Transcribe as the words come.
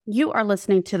You are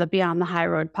listening to the Beyond the High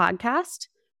Road podcast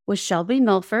with Shelby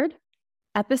Milford,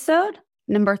 episode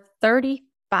number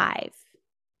 35.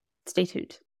 Stay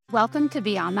tuned. Welcome to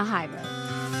Beyond the High Road.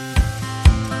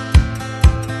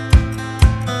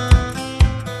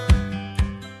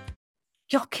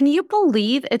 Y'all, can you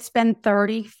believe it's been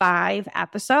 35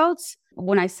 episodes?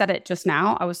 When I said it just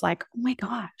now, I was like, oh my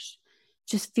gosh,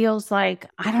 just feels like,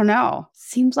 I don't know,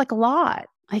 seems like a lot.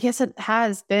 I guess it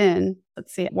has been,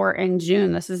 let's see, we're in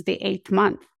June. This is the 8th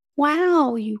month.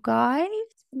 Wow, you guys,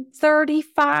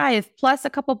 35 plus a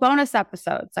couple bonus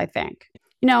episodes, I think.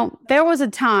 You know, there was a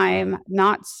time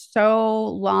not so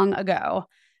long ago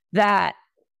that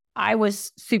I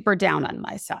was super down on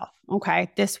myself. Okay.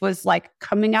 This was like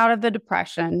coming out of the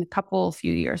depression a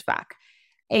few years back.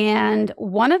 And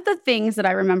one of the things that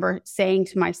I remember saying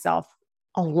to myself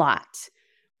a lot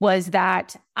was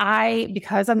that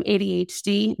because I'm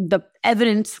ADHD, the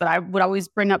evidence that I would always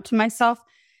bring up to myself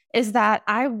is that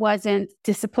I wasn't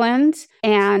disciplined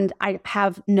and I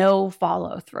have no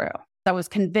follow through. I was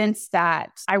convinced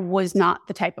that I was not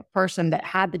the type of person that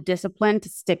had the discipline to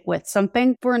stick with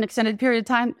something for an extended period of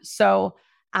time. So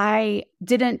I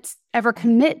didn't ever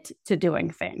commit to doing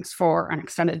things for an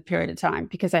extended period of time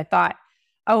because I thought,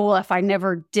 oh, well, if I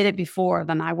never did it before,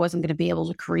 then I wasn't going to be able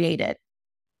to create it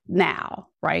now,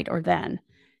 right? Or then.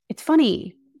 It's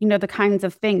funny, the kinds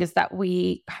of things that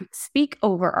we speak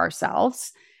over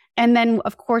ourselves. And then,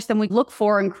 of course, we look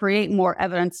for and create more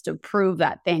evidence to prove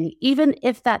that thing, even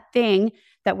if that thing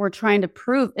that we're trying to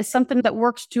prove is something that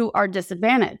works to our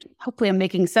disadvantage. Hopefully I'm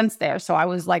making sense there. So I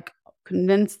was like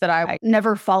convinced that I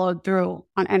never followed through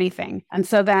on anything. And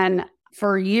so then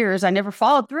for years, I never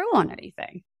followed through on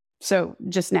anything. So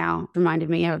just now reminded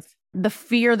me of the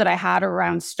fear that I had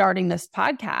around starting this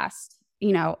podcast.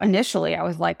 Initially I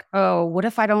was like, oh, what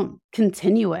if I don't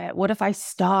continue it? What if I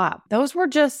stop? Those were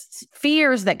just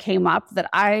fears that came up that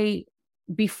I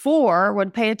before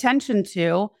would pay attention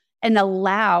to and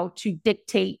allow to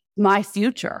dictate my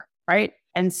future, right?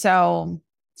 And so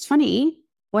it's funny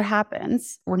what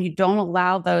happens when you don't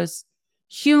allow those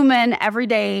human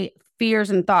everyday fears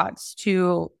and thoughts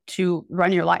to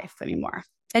run your life anymore.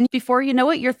 And before you know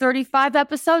it, you're 35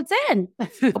 episodes in.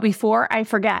 Before I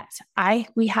forget,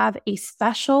 we have a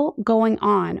special going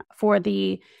on for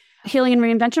the Healing and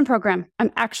Reinvention program. I'm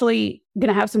actually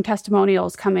going to have some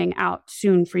testimonials coming out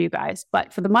soon for you guys.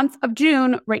 But for the month of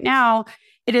June, right now,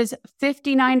 it is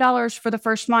 $59 for the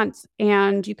first month.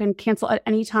 And you can cancel at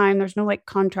any time. There's no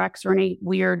contracts or any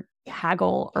weird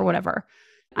haggle or whatever.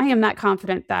 I am that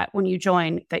confident that when you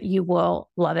join, that you will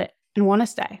love it and want to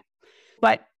stay.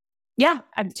 But yeah,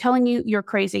 I'm telling you, you're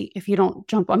crazy if you don't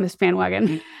jump on this bandwagon.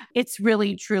 Mm-hmm. It's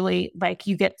really, truly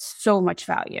you get so much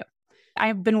value.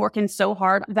 I've been working so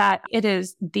hard that it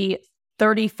is the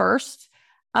 31st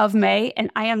of May,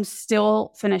 and I am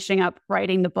still finishing up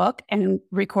writing the book and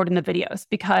recording the videos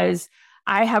because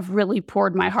I have really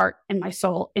poured my heart and my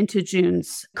soul into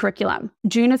June's curriculum.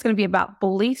 June is going to be about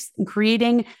beliefs and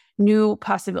creating new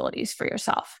possibilities for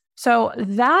yourself. So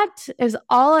that is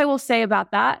all I will say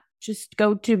about that. Just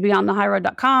go to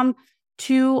beyondthehighroad.com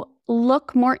to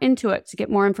look more into it, to get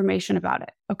more information about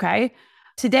it. Okay.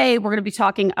 Today, we're going to be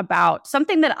talking about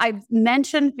something that I've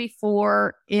mentioned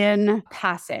before in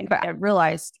passing, but I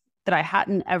realized that I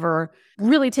hadn't ever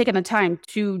really taken the time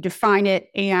to define it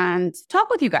and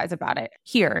talk with you guys about it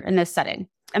here in this setting.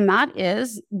 And that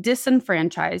is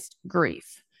disenfranchised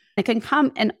grief. It can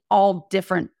come in all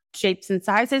different shapes and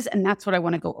sizes. And that's what I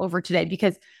want to go over today,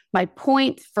 because my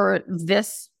point for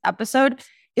this episode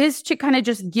is to kind of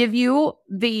just give you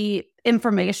the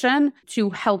information to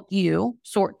help you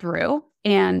sort through.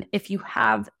 And if you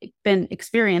have been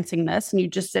experiencing this and you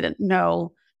just didn't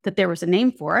know that there was a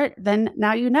name for it, then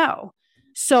now you know.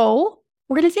 So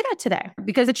we're going to do that today,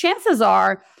 because the chances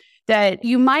are that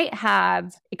you might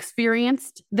have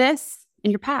experienced this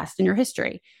in your past, in your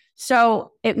history.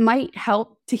 So it might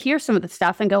help to hear some of the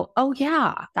stuff and go, oh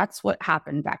yeah, that's what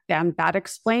happened back then. That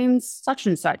explains such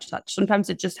and such.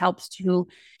 Sometimes it just helps to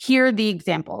hear the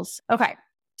examples. Okay.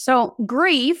 So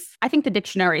grief, I think the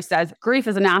dictionary says grief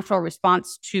is a natural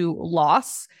response to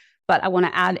loss, but I want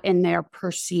to add in there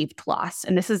perceived loss.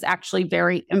 And this is actually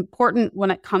very important when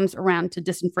it comes around to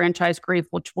disenfranchised grief,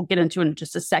 which we'll get into in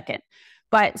just a second.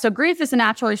 But so grief is a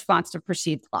natural response to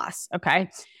perceived loss.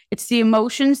 Okay. It's the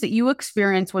emotions that you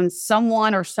experience when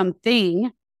someone or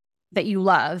something that you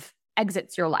love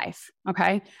exits your life.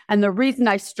 Okay. And the reason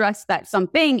I stress that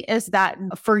something is that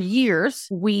for years,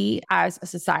 we as a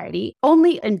society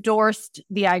only endorsed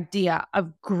the idea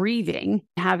of grieving,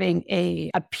 having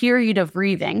a period of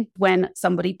grieving when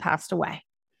somebody passed away.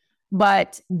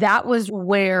 But that was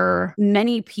where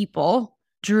many people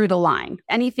drew the line.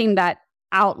 Anything that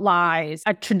outlies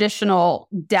a traditional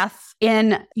death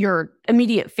in your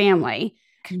immediate family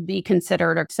could be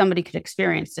considered, or somebody could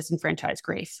experience disenfranchised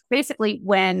grief. Basically,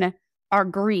 when our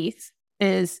grief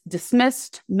is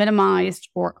dismissed, minimized,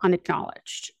 or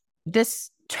unacknowledged. This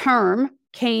term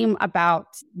came about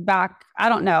back, I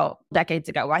don't know, decades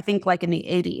ago, I think like in the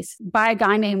 80s, by a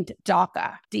guy named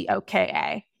Doka,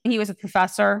 D-O-K-A. He was a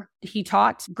professor. He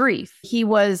taught grief. He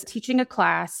was teaching a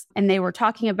class and they were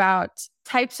talking about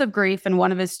types of grief. And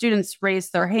one of his students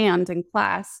raised their hand in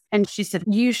class. And she said,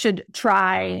 you should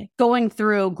try going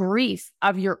through grief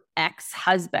of your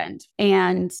ex-husband.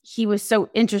 And he was so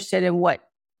interested in what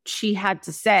she had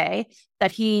to say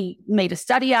that he made a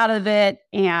study out of it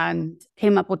and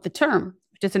came up with the term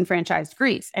disenfranchised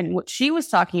grief. And what she was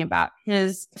talking about,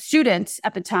 his students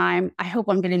at the time, I hope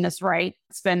I'm getting this right,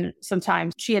 it's been some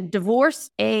time, she had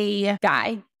divorced a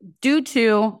guy due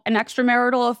to an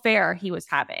extramarital affair he was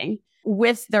having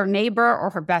with their neighbor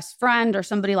or her best friend or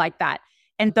somebody like that.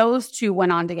 And those two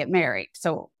went on to get married.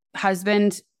 So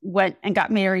husband went and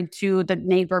got married to the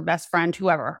neighbor, best friend,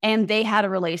 whoever, and they had a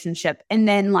relationship. And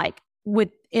then like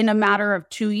within a matter of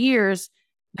 2 years,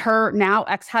 her now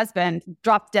ex-husband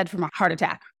dropped dead from a heart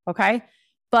attack. Okay.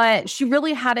 But she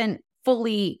really hadn't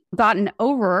fully gotten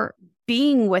over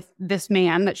being with this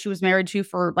man that she was married to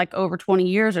for like over 20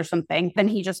 years or something. Then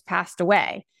he just passed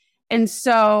away. And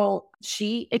so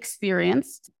she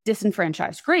experienced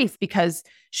disenfranchised grief because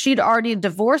she'd already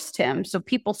divorced him. So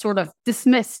people sort of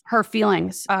dismissed her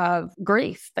feelings of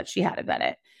grief that she had about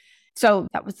it. So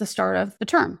that was the start of the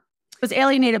term. As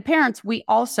alienated parents, we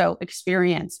also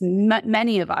experience,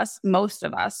 many of us, most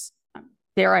of us,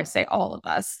 dare I say all of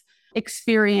us,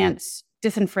 experience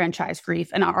disenfranchised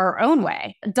grief in our own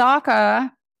way. DACA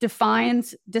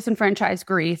defines disenfranchised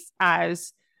grief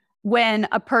as when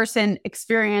a person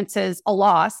experiences a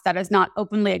loss that is not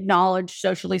openly acknowledged,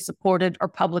 socially supported, or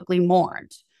publicly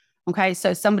mourned. Okay,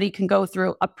 so somebody can go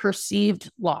through a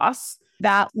perceived loss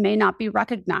that may not be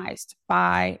recognized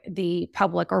by the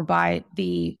public or by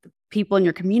the people in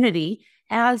your community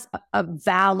as a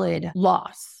valid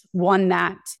loss, one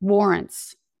that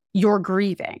warrants your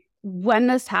grieving. When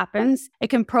this happens, it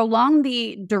can prolong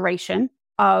the duration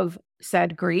of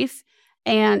said grief,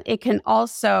 and it can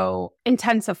also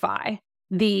intensify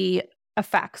the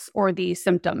effects or the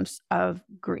symptoms of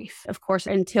grief. Of course,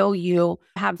 until you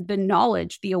have the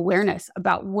knowledge, the awareness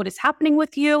about what is happening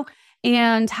with you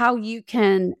and how you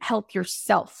can help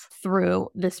yourself through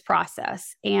this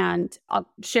process. And I'll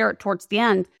share it towards the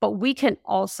end, but we can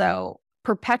also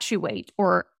perpetuate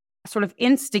or sort of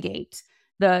instigate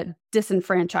the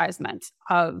disenfranchisement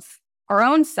of our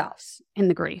own selves in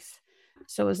the grief.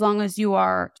 So as long as you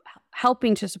are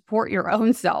helping to support your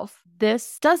own self,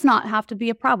 this does not have to be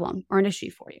a problem or an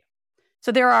issue for you.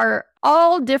 So there are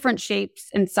all different shapes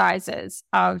and sizes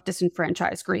of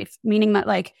disenfranchised grief, meaning that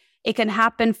like it can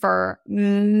happen for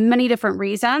many different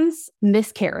reasons.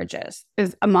 Miscarriages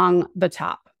is among the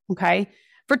top, okay?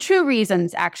 For two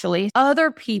reasons, actually. Other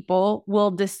people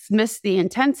will dismiss the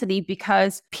intensity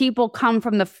because people come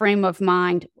from the frame of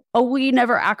mind, oh, we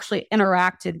never actually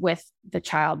interacted with the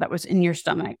child that was in your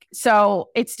stomach. So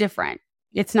it's different.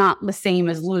 It's not the same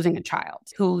as losing a child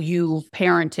who you've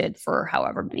parented for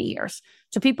however many years.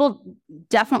 So people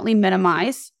definitely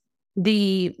minimize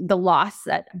the loss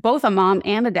that both a mom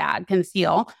and a dad can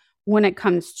feel when it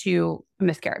comes to a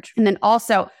miscarriage. And then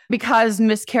also because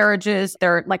miscarriages,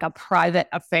 they're like a private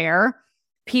affair,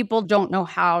 people don't know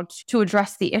how to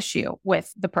address the issue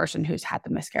with the person who's had the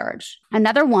miscarriage.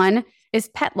 Another one is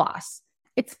pet loss.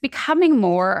 It's becoming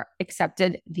more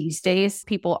accepted these days.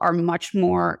 People are much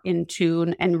more in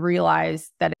tune and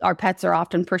realize that our pets are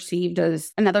often perceived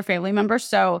as another family member.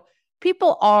 So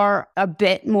people are a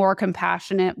bit more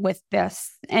compassionate with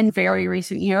this in very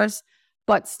recent years,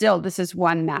 but still, this is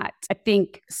one that I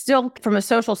think still from a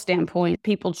social standpoint,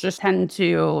 people just tend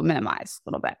to minimize a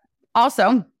little bit.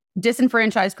 Also,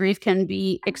 disenfranchised grief can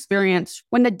be experienced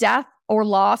when the death or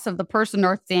loss of the person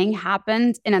or thing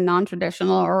happened in a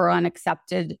non-traditional or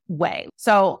unaccepted way.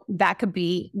 So that could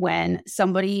be when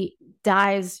somebody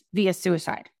dies via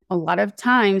suicide. A lot of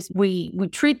times we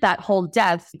treat that whole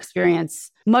death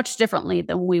experience much differently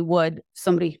than we would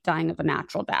somebody dying of a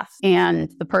natural death. And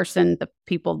the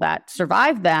people that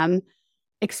survive them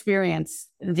experience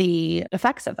the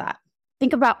effects of that.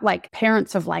 Think about like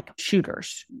parents of like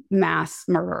shooters, mass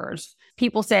murderers.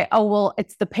 People say, oh, well,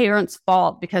 it's the parents'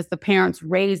 fault because the parents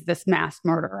raised this mass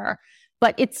murderer.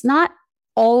 But it's not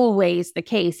always the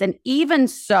case. And even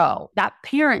so, that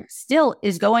parent still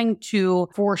is going to,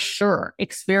 for sure,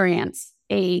 experience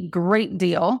a great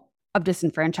deal of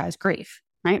disenfranchised grief.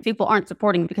 right? People aren't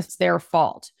supporting because it's their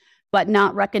fault, but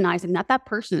not recognizing that that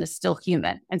person is still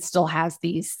human and still has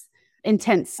these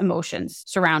intense emotions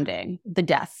surrounding the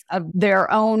death of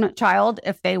their own child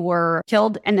if they were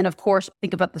killed. And then, of course,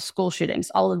 think about the school shootings,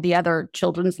 all of the other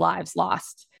children's lives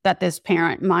lost that this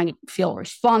parent might feel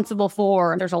responsible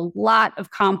for. There's a lot of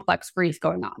complex grief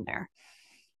going on there.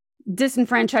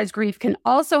 Disenfranchised grief can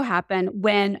also happen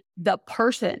when the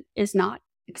person is not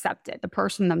accepted. The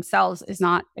person themselves is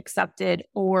not accepted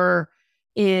or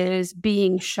is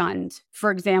being shunned.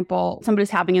 For example, somebody's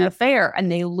having an affair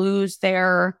and they lose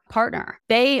their partner.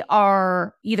 They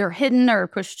are either hidden or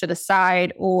pushed to the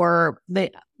side, or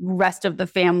the rest of the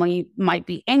family might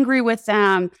be angry with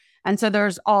them. And so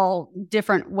there's all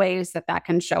different ways that that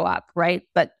can show up, right?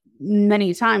 But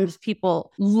many times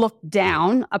people look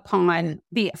down upon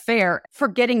the affair,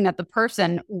 forgetting that the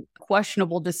person,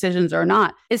 questionable decisions or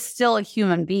not, is still a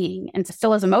human being and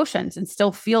still has emotions and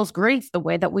still feels grief the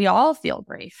way that we all feel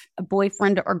grief. A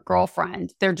boyfriend or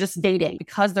girlfriend, they're just dating.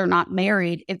 Because they're not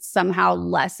married, it somehow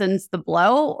lessens the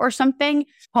blow or something.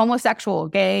 Homosexual,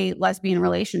 gay, lesbian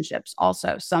relationships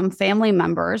also. Some family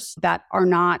members that are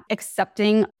not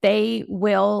accepting, they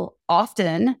will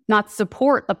often not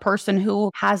support the person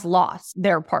who has lost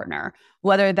their partner,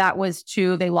 whether that was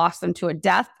they lost them to a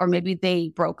death, or maybe they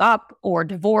broke up or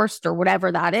divorced or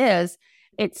whatever that is.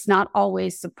 It's not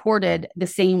always supported the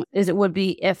same as it would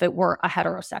be if it were a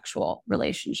heterosexual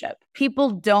relationship.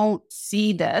 People don't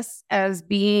see this as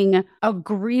being a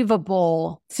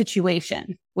grievable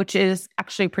situation, which is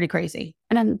actually pretty crazy.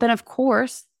 And then of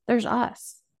course, there's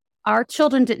us. Our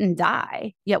children didn't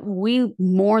die, yet we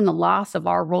mourn the loss of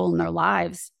our role in their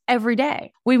lives every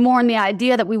day. We mourn the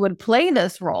idea that we would play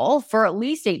this role for at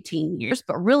least 18 years,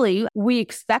 but really we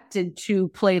expected to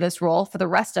play this role for the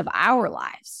rest of our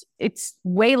lives. It's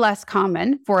way less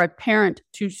common for a parent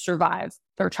to survive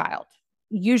their child.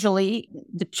 Usually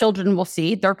the children will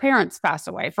see their parents pass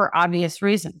away for obvious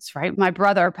reasons, right? My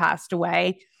brother passed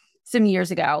away some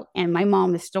years ago and my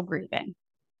mom is still grieving.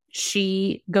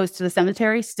 She goes to the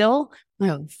cemetery still on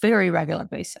a very regular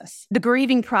basis. The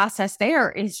grieving process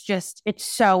there is just, it's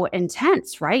so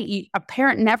intense, right? A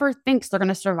parent never thinks they're going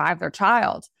to survive their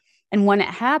child. And when it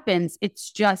happens,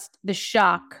 it's just the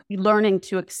shock, learning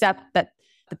to accept that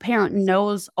the parent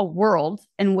knows a world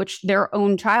in which their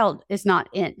own child is not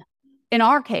in. In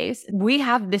our case, we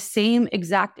have the same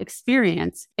exact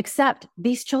experience, except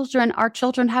our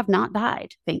children have not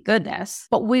died, thank goodness,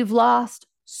 but we've lost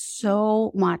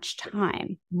so much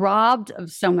time, robbed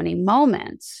of so many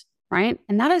moments, right?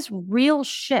 And that is real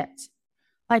shit.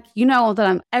 Like,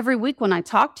 that every week when I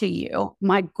talk to you,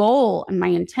 my goal and my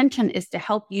intention is to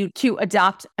help you to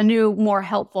adopt a new, more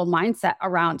helpful mindset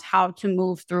around how to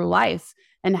move through life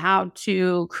and how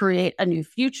to create a new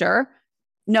future,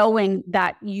 knowing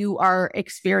that you are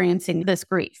experiencing this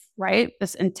grief, right?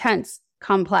 This intense,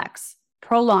 complex,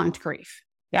 prolonged grief.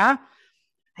 Yeah.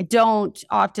 I don't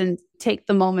often take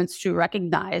the moments to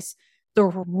recognize the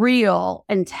real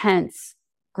intense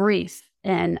grief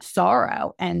and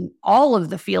sorrow and all of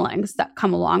the feelings that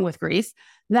come along with grief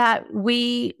that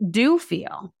we do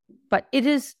feel. But it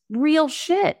is real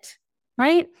shit,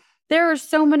 right? There are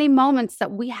so many moments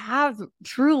that we have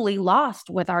truly lost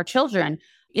with our children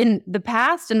in the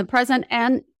past, in the present,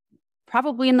 and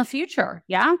probably in the future.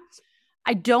 Yeah.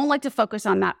 I don't like to focus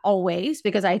on that always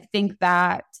because I think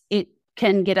that it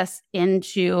can get us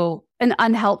into an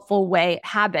unhelpful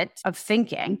habit of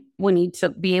thinking. We need to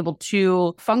be able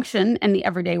to function in the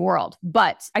everyday world.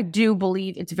 But I do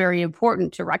believe it's very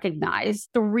important to recognize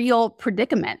the real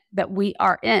predicament that we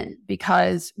are in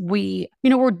because we're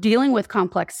dealing with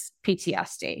complex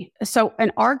PTSD. So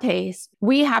in our case,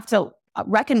 we have to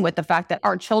reckon with the fact that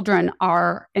our children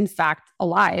are in fact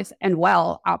alive and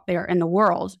well out there in the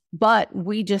world, but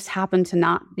we just happen to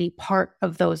not be part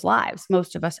of those lives,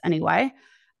 most of us anyway,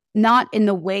 not in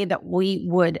the way that we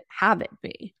would have it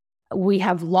be. We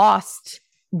have lost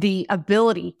the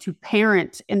ability to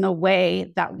parent in the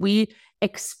way that we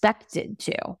expected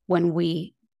to when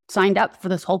we signed up for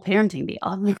this whole parenting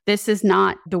deal. This is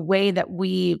not the way that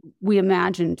we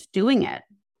imagined doing it.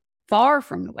 Far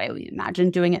from the way we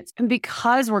imagined doing it. And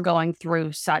because we're going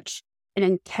through such an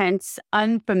intense,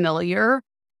 unfamiliar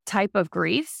type of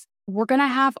grief, we're going to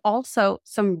have also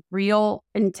some real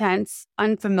intense,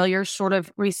 unfamiliar sort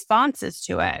of responses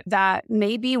to it that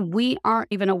maybe we aren't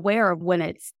even aware of when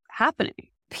it's happening.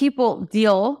 People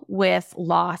deal with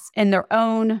loss in their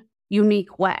own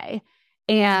unique way.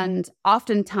 And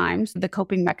oftentimes the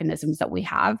coping mechanisms that we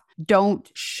have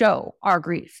don't show our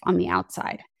grief on the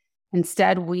outside.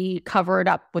 Instead, we cover it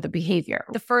up with a behavior.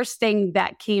 The first thing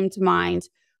that came to mind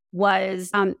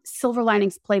was Silver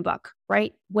Linings Playbook,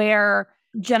 right? Where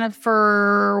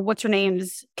Jennifer, what's her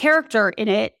name's character in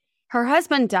it, her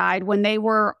husband died when they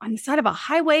were on the side of a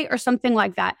highway or something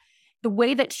like that. The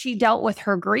way that she dealt with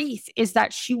her grief is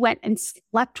that she went and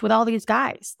slept with all these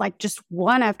guys, like just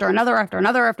one after another, after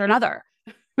another, after another.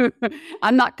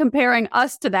 I'm not comparing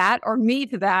us to that or me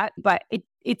to that, but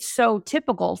it's so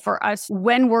typical for us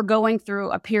when we're going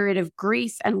through a period of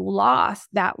grief and loss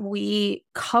that we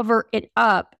cover it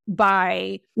up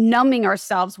by numbing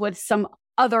ourselves with some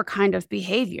other kind of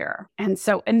behavior. And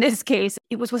so in this case,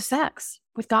 it was with sex,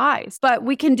 with guys, but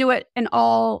we can do it in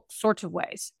all sorts of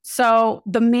ways. So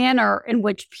the manner in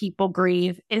which people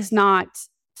grieve is not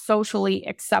socially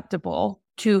acceptable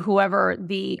to whoever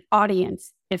the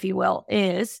audience, if you will,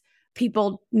 is.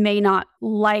 People may not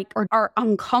like or are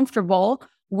uncomfortable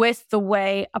with the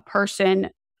way a person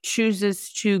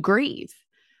chooses to grieve.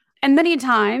 And many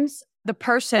times, the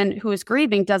person who is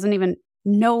grieving doesn't even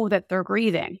know that they're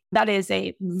grieving. That is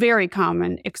a very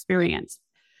common experience,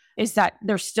 is that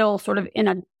they're still sort of in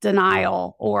a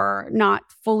denial or not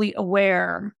fully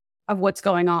aware of what's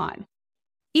going on.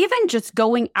 Even just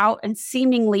going out and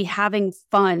seemingly having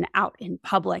fun out in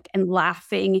public and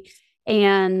laughing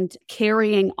and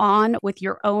carrying on with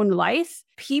your own life,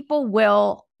 people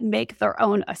will make their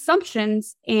own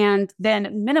assumptions and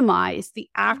then minimize the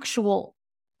actual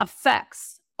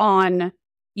effects on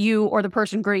you or the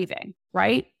person grieving,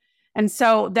 right? And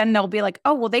so then they'll be like,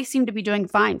 oh, well, they seem to be doing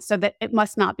fine, so that it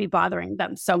must not be bothering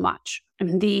them so much.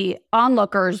 And the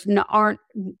onlookers aren't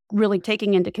really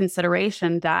taking into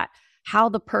consideration that how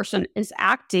the person is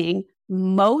acting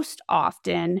most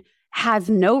often has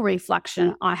no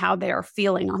reflection on how they are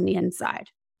feeling on the inside.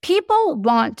 People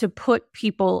want to put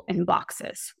people in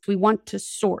boxes. We want to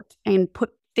sort and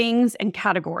put things in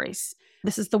categories.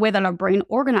 This is the way that our brain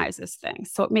organizes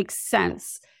things. So it makes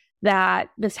sense that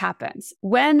this happens.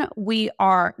 When we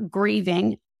are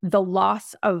grieving the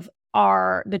loss of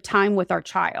the time with our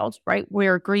child, right?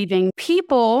 We're grieving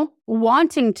people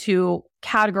wanting to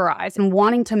categorize and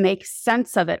wanting to make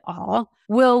sense of it all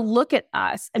will look at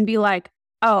us and be like,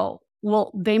 oh,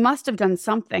 well, they must have done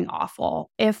something awful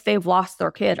if they've lost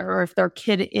their kid or if their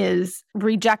kid is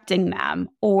rejecting them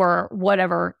or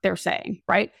whatever they're saying,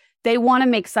 right? They want to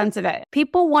make sense of it.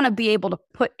 People want to be able to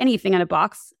put anything in a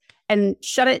box and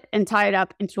shut it and tie it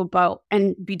up into a bow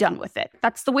and be done with it.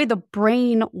 That's the way the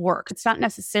brain works. It's not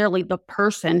necessarily the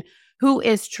person who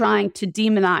is trying to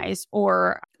demonize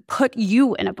or put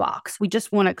you in a box. We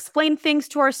just want to explain things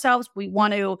to ourselves. We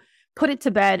want to put it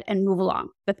to bed and move along.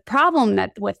 The problem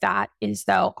with that is,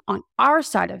 though, on our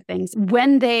side of things,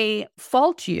 when they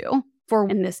fault you for,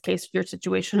 in this case, your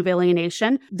situation of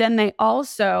alienation, then they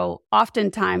also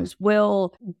oftentimes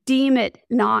will deem it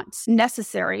not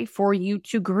necessary for you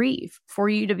to grieve, for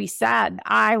you to be sad.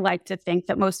 I like to think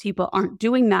that most people aren't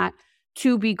doing that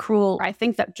to be cruel. I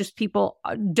think that just people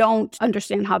don't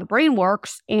understand how the brain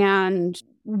works and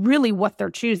really what they're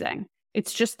choosing.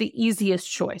 It's just the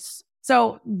easiest choice.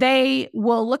 So they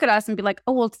will look at us and be like,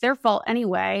 oh, well, it's their fault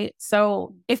anyway.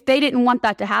 So if they didn't want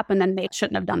that to happen, then they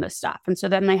shouldn't have done this stuff. And so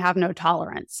then they have no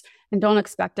tolerance and don't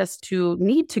expect us to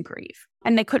need to grieve.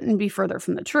 And they couldn't be further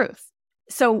from the truth.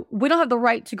 So we don't have the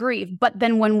right to grieve. But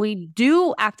then when we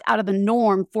do act out of the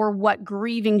norm for what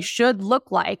grieving should look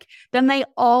like, then they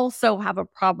also have a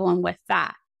problem with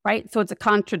that, right? So it's a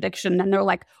contradiction. And they're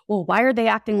like, well, why are they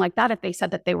acting like that if they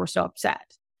said that they were so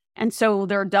upset? And so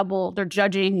they're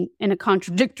judging in a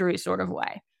contradictory sort of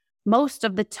way. Most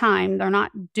of the time, they're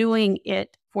not doing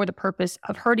it for the purpose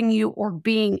of hurting you or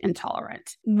being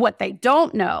intolerant. What they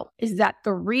don't know is that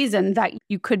the reason that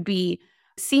you could be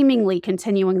seemingly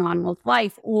continuing on with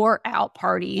life or out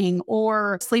partying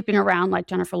or sleeping around like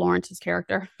Jennifer Lawrence's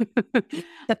character,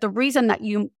 that the reason that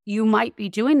you might be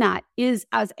doing that is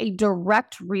as a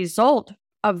direct result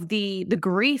of the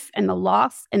grief and the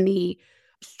loss and the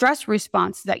stress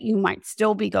response that you might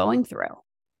still be going through,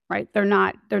 right? They're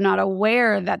not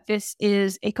aware that this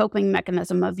is a coping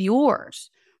mechanism of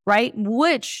yours, right?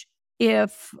 Which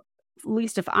at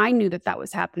least if I knew that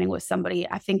was happening with somebody,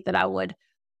 I think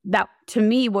that to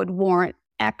me would warrant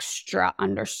extra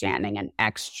understanding and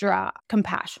extra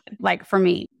compassion. Like for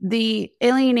me, the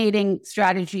alienating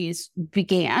strategies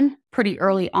began pretty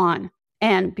early on.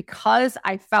 And because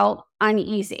I felt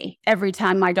uneasy every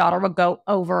time my daughter would go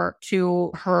over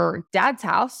to her dad's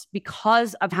house,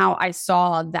 because of how I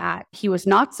saw that he was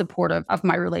not supportive of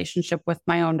my relationship with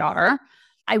my own daughter,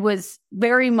 I was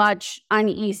very much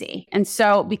uneasy. And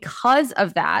so because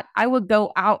of that, I would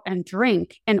go out and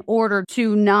drink in order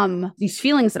to numb these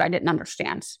feelings that I didn't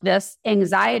understand, this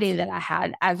anxiety that I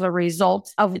had as a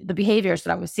result of the behaviors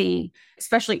that I was seeing,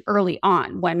 especially early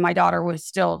on when my daughter was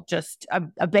still just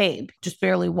a babe, just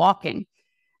barely walking.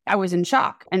 I was in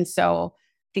shock. And so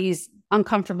these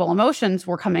uncomfortable emotions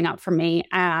were coming out for me,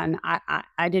 and I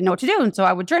didn't know what to do. And so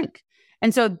I would drink.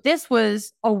 And so this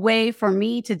was a way for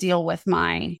me to deal with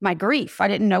my grief. I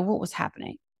didn't know what was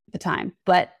happening at the time.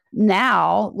 But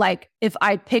now, like, if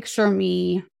I picture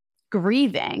me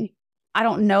grieving, I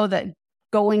don't know that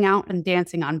going out and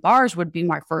dancing on bars would be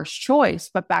my first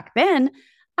choice. But back then,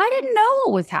 I didn't know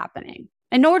what was happening,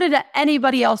 and nor did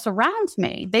anybody else around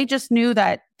me. They just knew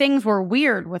that things were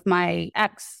weird with my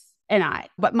ex and I.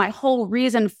 But my whole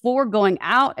reason for going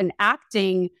out and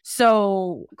acting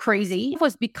so crazy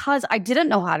was because I didn't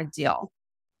know how to deal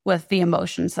with the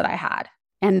emotions that I had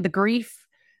and the grief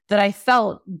that I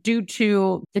felt due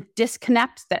to the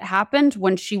disconnect that happened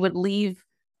when she would leave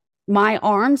my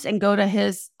arms and go to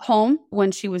his home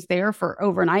when she was there for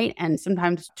overnight and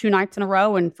sometimes 2 nights in a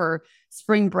row and for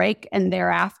spring break and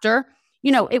thereafter.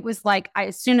 You know, it was like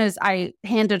as soon as I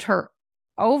handed her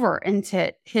over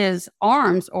into his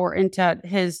arms or into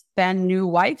his then new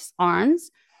wife's arms,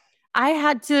 I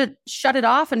had to shut it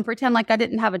off and pretend like I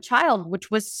didn't have a child, which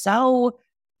was so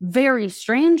very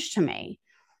strange to me.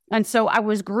 And so I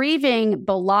was grieving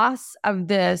the loss of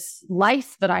this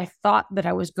life that I thought that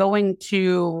I was going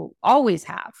to always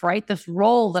have, right? This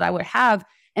role that I would have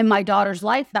in my daughter's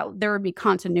life, that there would be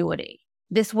continuity.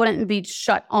 This wouldn't be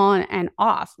shut on and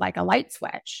off like a light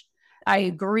switch. I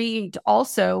grieved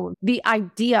also the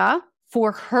idea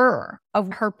for her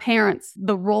of her parents,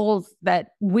 the roles that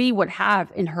we would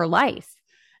have in her life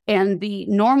and the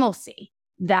normalcy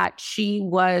that she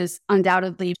was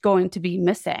undoubtedly going to be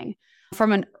missing.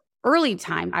 From an early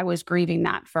time, I was grieving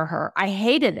that for her. I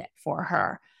hated it for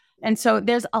her. And so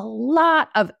there's a lot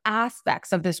of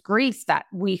aspects of this grief that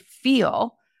we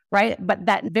feel, right? But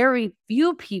that very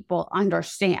few people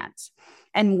understand.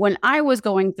 And when I was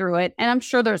going through it, and I'm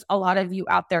sure there's a lot of you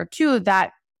out there too,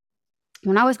 that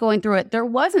when I was going through it, there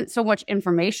wasn't so much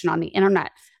information on the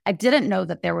internet. I didn't know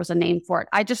that there was a name for it.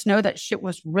 I just know that shit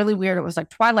was really weird. It was like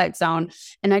Twilight Zone,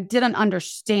 and I didn't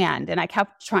understand. And I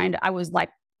kept I was like,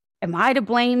 am I to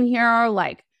blame here?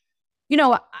 Like, you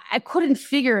know, I couldn't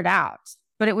figure it out,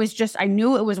 but it was just, I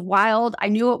knew it was wild. I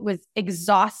knew it was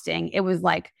exhausting. It was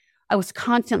like, I was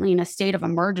constantly in a state of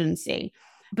emergency.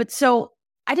 But so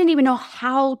I didn't even know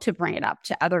how to bring it up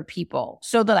to other people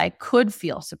so that I could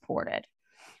feel supported.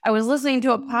 I was listening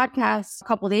to a podcast a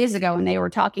couple of days ago, and they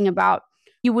were talking about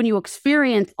when you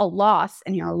experience a loss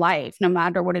in your life, no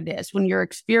matter what it is, when you're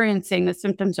experiencing the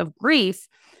symptoms of grief,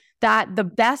 that the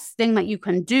best thing that you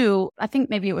can do, I think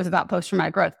maybe it was about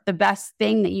post-traumatic growth, the best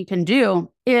thing that you can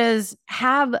do is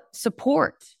have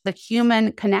support. The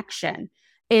human connection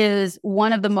is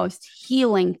one of the most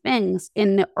healing things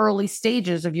in the early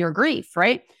stages of your grief,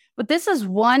 right? But this is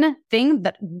one thing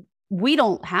that we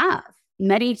don't have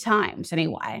many times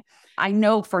anyway. I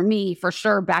know for me, for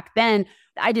sure, back then,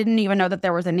 I didn't even know that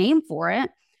there was a name for it.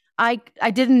 I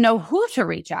didn't know who to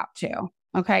reach out to,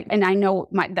 okay? And I know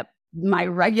my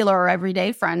regular or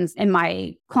everyday friends and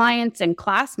my clients and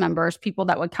class members, people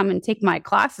that would come and take my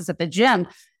classes at the gym,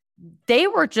 they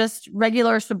were just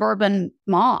regular suburban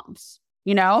moms,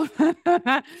 you know,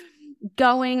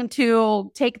 going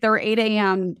to take their 8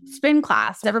 a.m. spin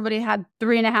class. Everybody had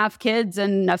 3.5 kids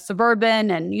and a suburban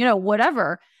and, you know,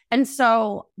 whatever. And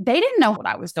so they didn't know what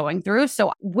I was going through.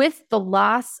 So with the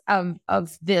loss of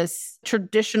this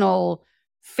traditional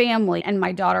family and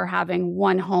my daughter having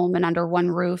one home and under one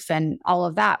roof and all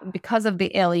of that, because of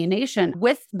the alienation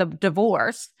with the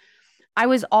divorce, I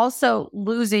was also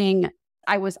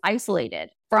I was isolated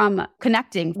from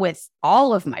connecting with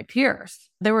all of my peers.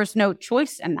 There was no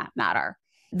choice in that matter.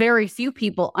 Very few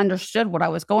people understood what I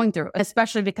was going through,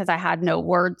 especially because I had no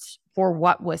words for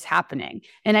what was happening.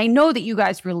 And I know that you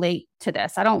guys relate to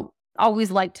this. I don't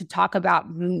always like to talk about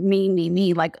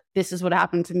me, like this is what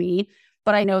happened to me,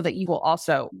 but I know that you will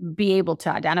also be able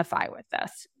to identify with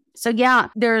this. So yeah,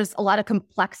 there's a lot of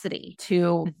complexity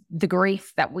to the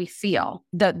grief that we feel.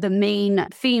 The main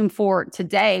theme for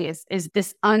today is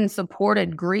this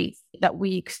unsupported grief that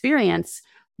we experience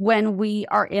when we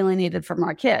are alienated from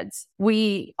our kids.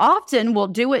 We often will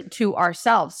do it to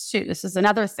ourselves too. This is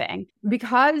another thing.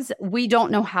 Because we don't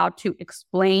know how to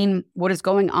explain what is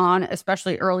going on,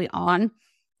 especially early on.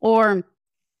 Or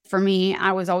for me,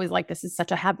 I was always like, this is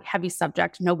such a heavy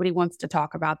subject. Nobody wants to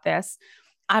talk about this.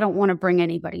 I don't want to bring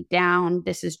anybody down.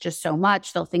 This is just so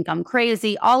much. They'll think I'm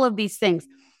crazy. All of these things.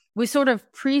 we sort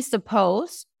of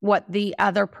presuppose what the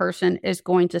other person is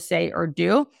going to say or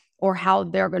do, or how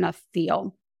they're going to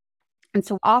feel. And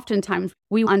so oftentimes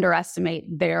we underestimate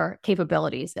their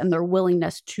capabilities and their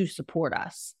willingness to support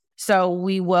us. So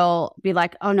we will be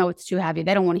like, oh no, it's too heavy.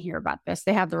 They don't want to hear about this.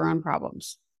 They have their own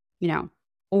problems,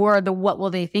 or what will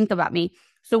they think about me?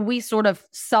 So we sort of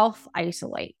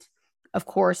self-isolate, of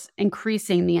course,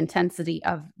 increasing the intensity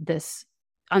of this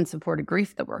unsupported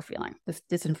grief that we're feeling, this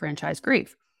disenfranchised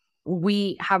grief.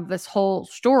 We have this whole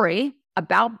story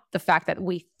about the fact that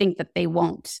we think that they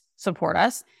won't support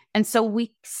us. And so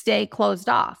we stay closed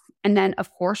off. And then,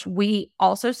 of course, we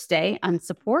also stay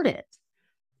unsupported.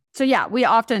 So yeah, we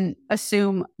often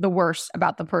assume the worst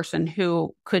about the person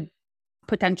who could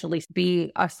potentially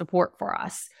be a support for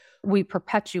us. We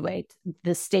perpetuate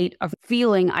the state of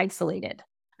feeling isolated.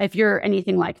 If you're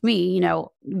anything like me,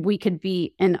 we could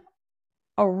be in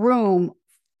a room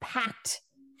packed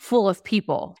full of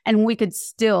people and we could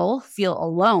still feel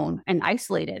alone and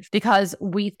isolated because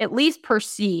we at least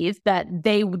perceive that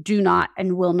they do not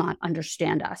and will not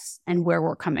understand us and where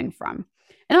we're coming from.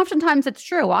 And oftentimes it's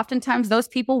true. Oftentimes those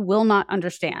people will not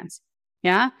understand.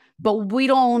 Yeah. But we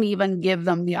don't even give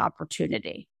them the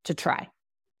opportunity to try.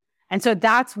 And so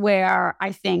that's where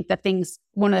I think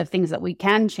one of the things that we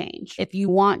can change. If you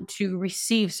want to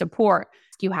receive support,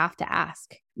 you have to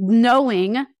ask,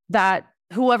 knowing that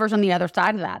whoever's on the other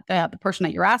side of that, the person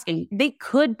that you're asking, they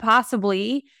could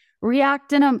possibly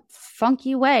react in a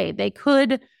funky way. They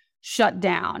could shut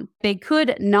down. They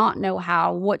could not know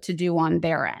what to do on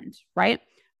their end, right?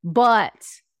 But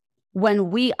when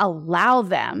we allow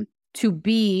them to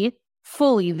be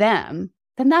fully them,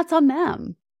 then that's on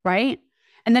them, right?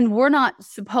 And then we're not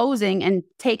supposing and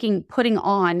putting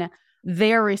on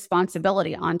their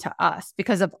responsibility onto us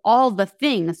because of all the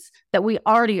things that we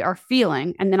already are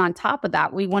feeling. And then on top of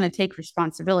that, we want to take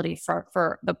responsibility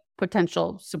for the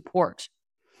potential support.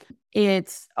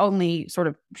 It's only sort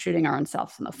of shooting our own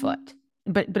selves in the foot.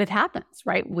 But it happens,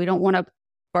 right? We don't want to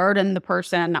burden the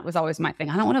person. That was always my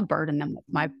thing. I don't want to burden them with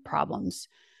my problems.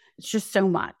 It's just so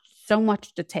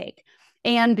much to take.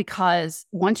 And because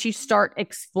once you start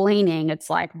explaining, it's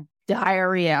like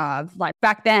diarrhea. Like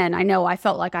back then, I know I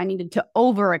felt like I needed to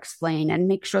over-explain and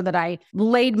make sure that I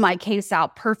laid my case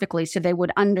out perfectly so they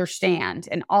would understand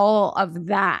and all of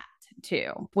that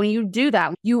too. When you do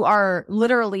that, you are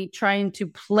literally trying to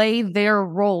play their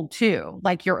role too.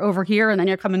 Like you're over here and then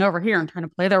you're coming over here and trying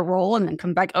to play their role and then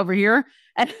come back over here.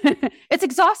 And it's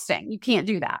exhausting. You can't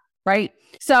do that, right?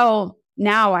 So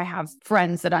now I have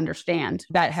friends that understand,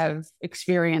 that have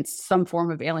experienced some form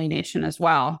of alienation as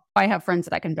well. I have friends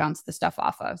that I can bounce the stuff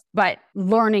off of. But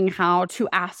learning how to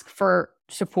ask for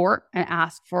support and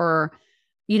ask for,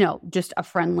 just a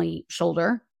friendly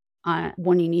shoulder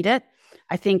when you need it,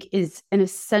 I think is an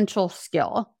essential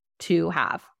skill to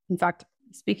have. In fact,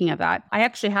 speaking of that, I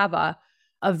actually have a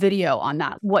video on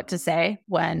that. What to say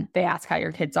when they ask how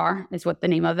your kids are is what the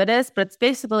name of it is. But it's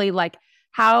basically like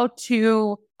how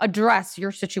to address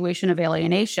your situation of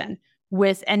alienation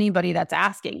with anybody that's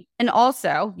asking. And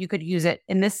also, you could use it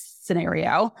in this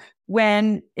scenario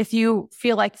if you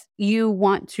feel like you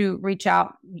want to reach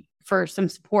out for some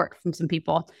support from some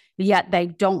people, yet they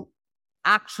don't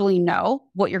actually know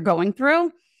what you're going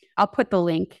through. I'll put the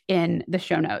link in the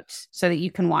show notes so that you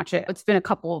can watch it. It's been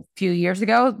a few years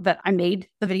ago that I made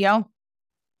the video,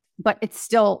 but it's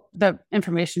still, the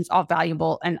information's all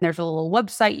valuable. And there's a little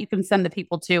website you can send the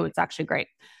people to. It's actually great.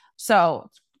 So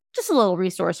just a little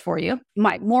resource for you.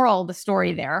 My moral of the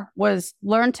story there was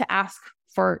learn to ask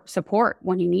for support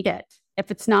when you need it. If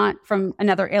it's not from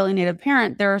another alienated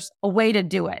parent, there's a way to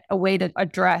do it, a way to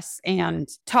address and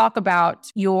talk about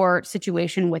your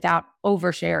situation without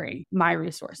oversharing. My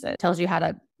resources tells you how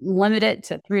to limit it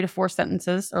to 3 to 4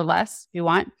 sentences or less if you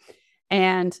want,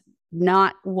 and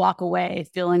not walk away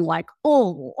feeling like,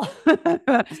 oh,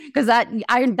 because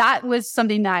that was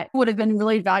something that would have been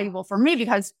really valuable for me,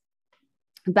 because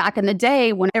back in the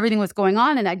day when everything was going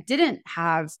on and I didn't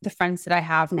have the friends that I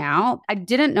have now, I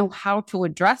didn't know how to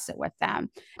address it with them,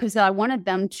 because I wanted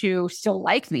them to still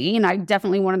like me. And I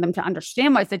definitely wanted them to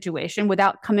understand my situation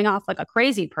without coming off like a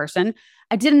crazy person.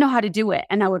 I didn't know how to do it.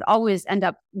 And I would always end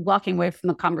up walking away from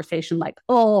the conversation like,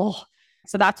 oh,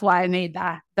 so that's why I made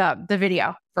the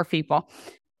video for people.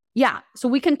 Yeah. So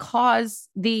we can cause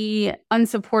the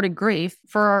unsupported grief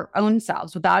for our own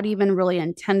selves without even really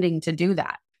intending to do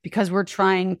that, because we're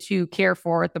trying to care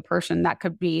for the person that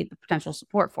could be the potential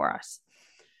support for us.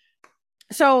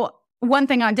 So one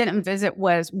thing I didn't visit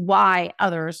was why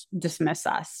others dismiss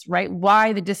us, right?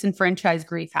 Why the disenfranchised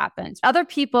grief happens. Other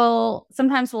people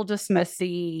sometimes will dismiss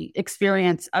the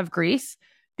experience of grief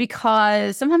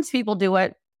because sometimes people do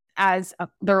it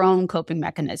their own coping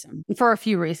mechanism for a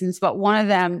few reasons. But one of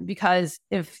them, because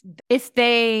if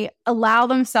they allow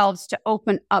themselves to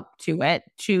open up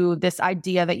to this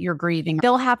idea that you're grieving,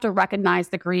 they'll have to recognize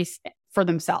the grief for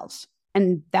themselves.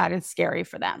 And that is scary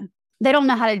for them. They don't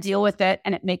know how to deal with it,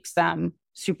 and it makes them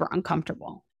super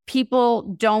uncomfortable.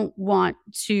 People don't want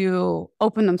to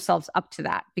open themselves up to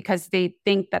that because they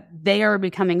think that they are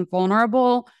becoming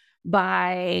vulnerable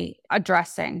by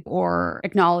addressing or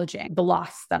acknowledging the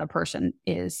loss that a person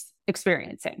is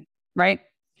experiencing, right?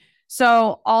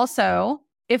 So also,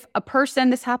 if a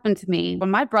person, this happened to me when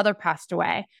my brother passed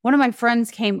away, one of my friends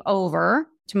came over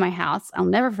to my house. I'll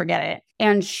never forget it.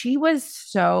 And she was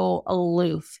so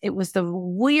aloof. It was the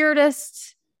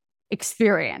weirdest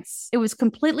experience. It was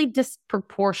completely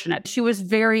disproportionate. She was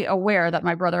very aware that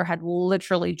my brother had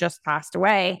literally just passed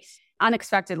away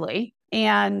unexpectedly.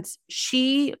 And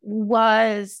she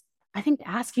was, I think,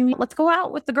 asking me, let's go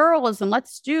out with the girls and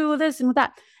let's do this and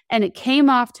that. And it came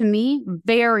off to me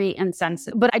very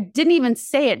insensitive. But I didn't even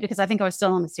say it because I think I was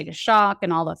still in a state of shock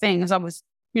and all the things. I was,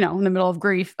 in the middle of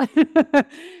grief.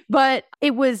 But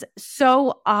it was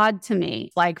so odd to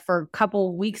me. Like for a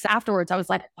couple weeks afterwards, I was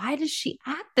like, why does she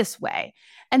act this way?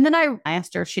 And then I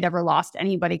asked her if she'd ever lost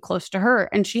anybody close to her,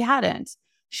 and she hadn't.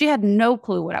 She had no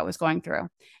clue what I was going through.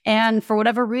 And for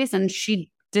whatever reason,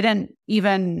 she didn't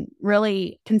even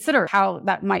really consider how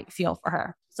that might feel for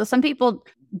her. So some people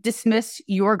dismiss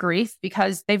your grief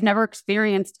because they've never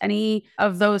experienced any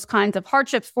of those kinds of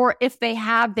hardships, or if they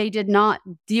have, they did not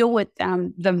deal with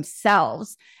them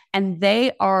themselves. And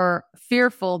they are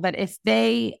fearful that if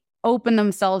they open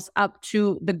themselves up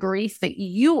to the grief that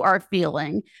you are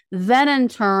feeling, then in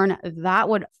turn, that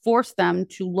would force them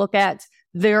to look at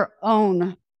their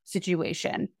own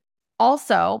situation.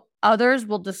 Also, others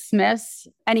will dismiss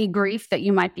any grief that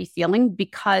you might be feeling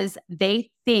because they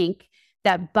think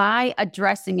that by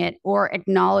addressing it or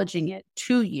acknowledging it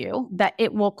to you, that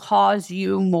it will cause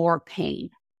you more pain.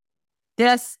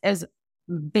 This is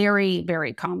very,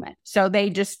 very common. So they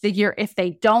just figure if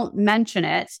they don't mention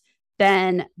it,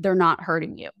 then they're not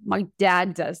hurting you. My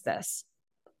dad does this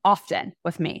often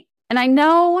with me. And I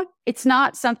know it's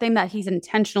not something that he's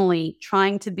intentionally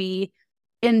trying to be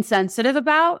insensitive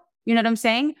about, you know what I'm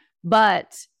saying?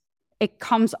 But it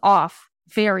comes off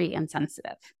very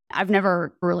insensitive. I've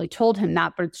never really told him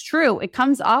that, but it's true. It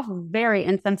comes off very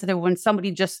insensitive when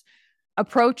somebody just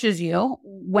approaches you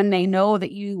when they know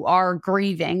that you are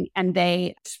grieving and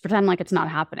they just pretend like it's not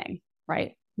happening,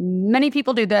 right? Many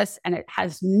people do this, and it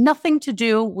has nothing to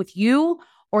do with you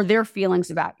or their feelings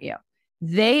about you.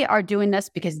 They are doing this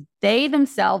because they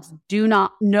themselves do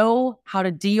not know how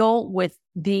to deal with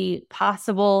the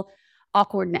possible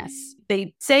awkwardness.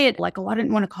 They say it like, oh, I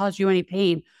didn't want to cause you any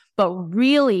pain. But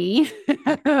really,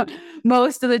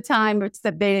 most of the time, it's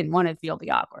that they didn't want to feel the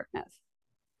awkwardness,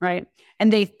 right?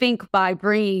 And they think by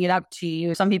bringing it up to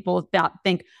you, some people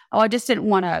think, oh, I just didn't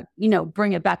want to,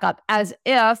 bring it back up, as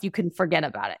if you can forget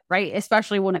about it, right?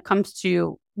 Especially when it comes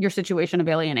to your situation of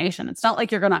alienation. It's not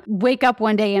like you're going to wake up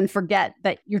one day and forget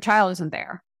that your child isn't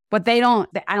there. But I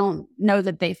don't know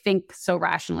that they think so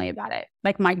rationally about it.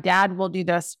 Like my dad will do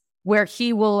this where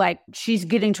he will she's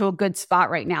getting to a good spot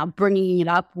right now. Bringing it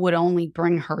up would only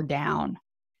bring her down.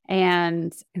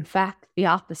 And in fact, the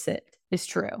opposite is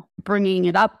true. Bringing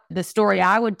it up, the story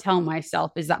I would tell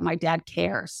myself is that my dad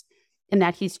cares and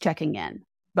that he's checking in.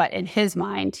 But in his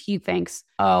mind, he thinks,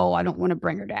 oh, I don't want to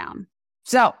bring her down.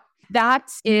 So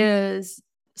that is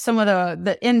some of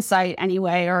the insight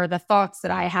anyway, or the thoughts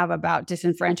that I have about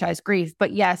disenfranchised grief.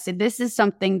 But yes, this is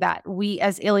something that we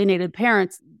as alienated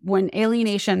parents, when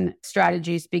alienation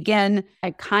strategies begin,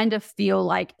 I kind of feel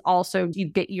like also you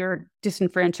get your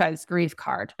disenfranchised grief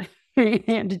card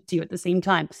handed to you at the same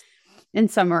time. In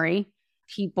summary,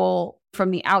 people from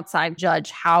the outside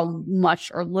judge how much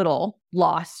or little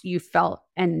loss you felt,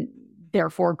 and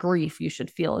therefore grief you should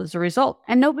feel as a result.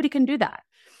 And nobody can do that.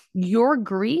 Your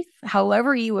grief,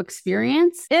 however you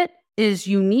experience it, is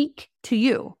unique to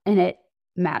you, and it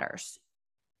matters.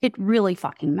 It really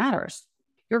fucking matters.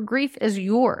 Your grief is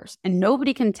yours, and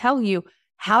nobody can tell you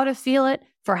how to feel it,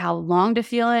 for how long to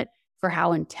feel it, for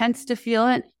how intense to feel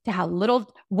it, to how little,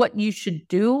 what you should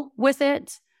do with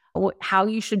it, how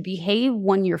you should behave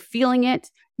when you're feeling it.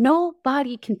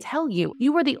 Nobody can tell you.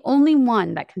 You are the only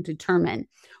one that can determine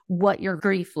what your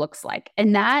grief looks like.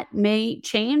 And that may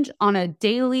change on a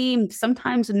daily,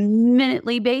 sometimes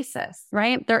minutely basis,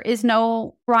 right? There is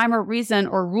no rhyme or reason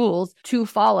or rules to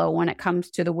follow when it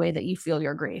comes to the way that you feel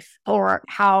your grief, or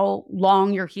how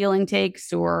long your healing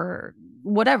takes, or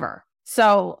whatever.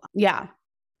 So yeah,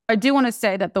 I do want to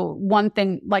say that the one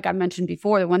thing, like I mentioned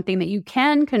before, the one thing that you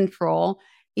can control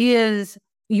is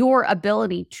your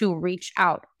ability to reach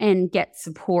out and get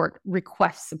support,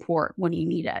 request support when you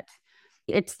need it.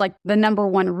 It's like the number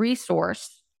one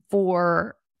resource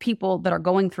for people that are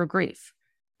going through grief,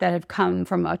 that have come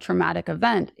from a traumatic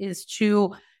event, is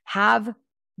to have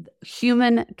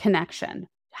human connection,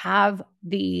 have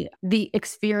the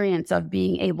experience of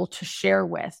being able to share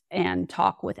with and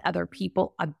talk with other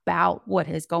people about what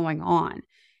is going on,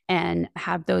 and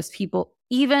have those people,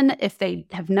 even if they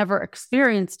have never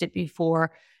experienced it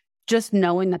before, just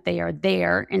knowing that they are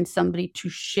there and somebody to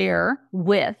share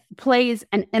with plays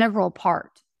an integral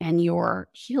part in your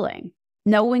healing.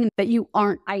 Knowing that you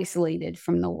aren't isolated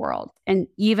from the world. And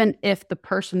even if the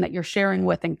person that you're sharing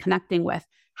with and connecting with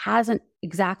hasn't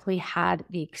exactly had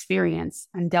the experience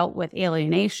and dealt with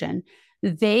alienation,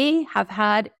 they have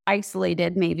had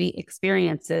isolated maybe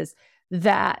experiences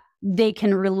that they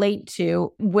can relate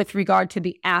to with regard to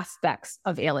the aspects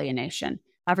of alienation.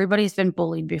 Everybody's been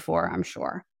bullied before, I'm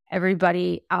sure.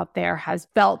 Everybody out there has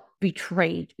felt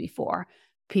betrayed before.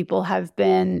 People have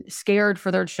been scared for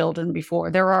their children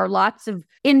before. There are lots of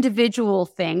individual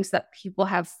things that people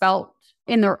have felt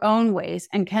in their own ways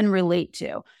and can relate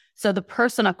to. So the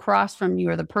person across from you,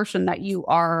 or the person that you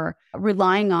are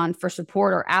relying on for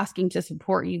support or asking to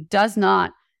support you, does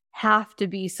not have to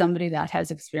be somebody that has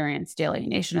experienced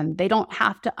alienation, and they don't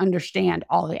have to understand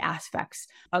all the aspects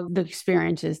of the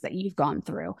experiences that you've gone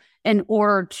through in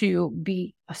order to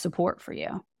be a support for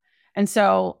you. And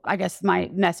so I guess my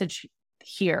message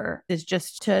here is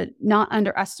just to not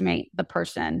underestimate the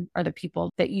person or the people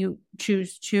that you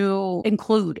choose to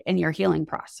include in your healing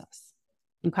process.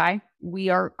 Okay? We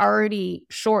are already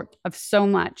short of so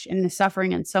much in the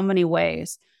suffering in so many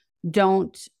ways.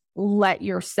 Don't let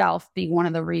yourself be one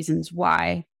of the reasons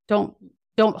why. Don't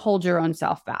hold your own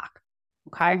self back.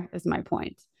 Okay? Is my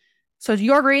point. So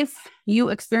your grief, you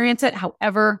experience it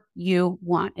however you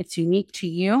want. It's unique to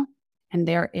you, and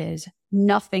there is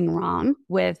nothing wrong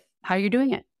with how you're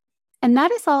doing it. And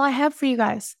that is all I have for you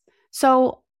guys.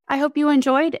 So I hope you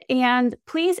enjoyed. And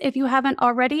please, if you haven't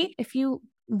already, if you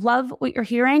love what you're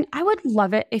hearing, I would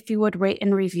love it if you would rate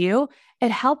and review.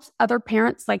 It helps other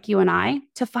parents like you and I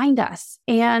to find us.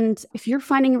 And if you're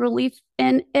finding relief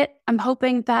in it, I'm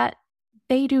hoping that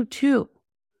they do too.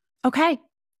 Okay.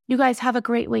 You guys have a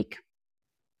great week.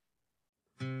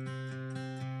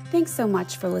 Thanks so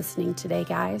much for listening today,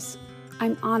 guys.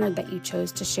 I'm honored that you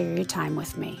chose to share your time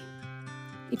with me.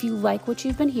 If you like what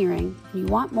you've been hearing and you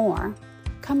want more,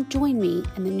 come join me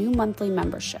in the new monthly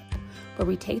membership, where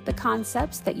we take the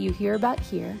concepts that you hear about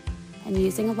here, and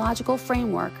using a logical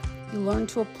framework, you learn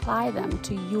to apply them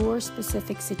to your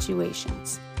specific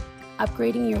situations,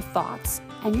 upgrading your thoughts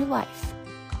and your life,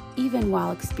 even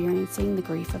while experiencing the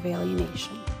grief of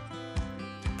alienation.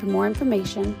 For more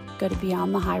information, go to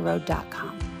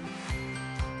beyondthehighroad.com.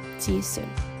 See you soon.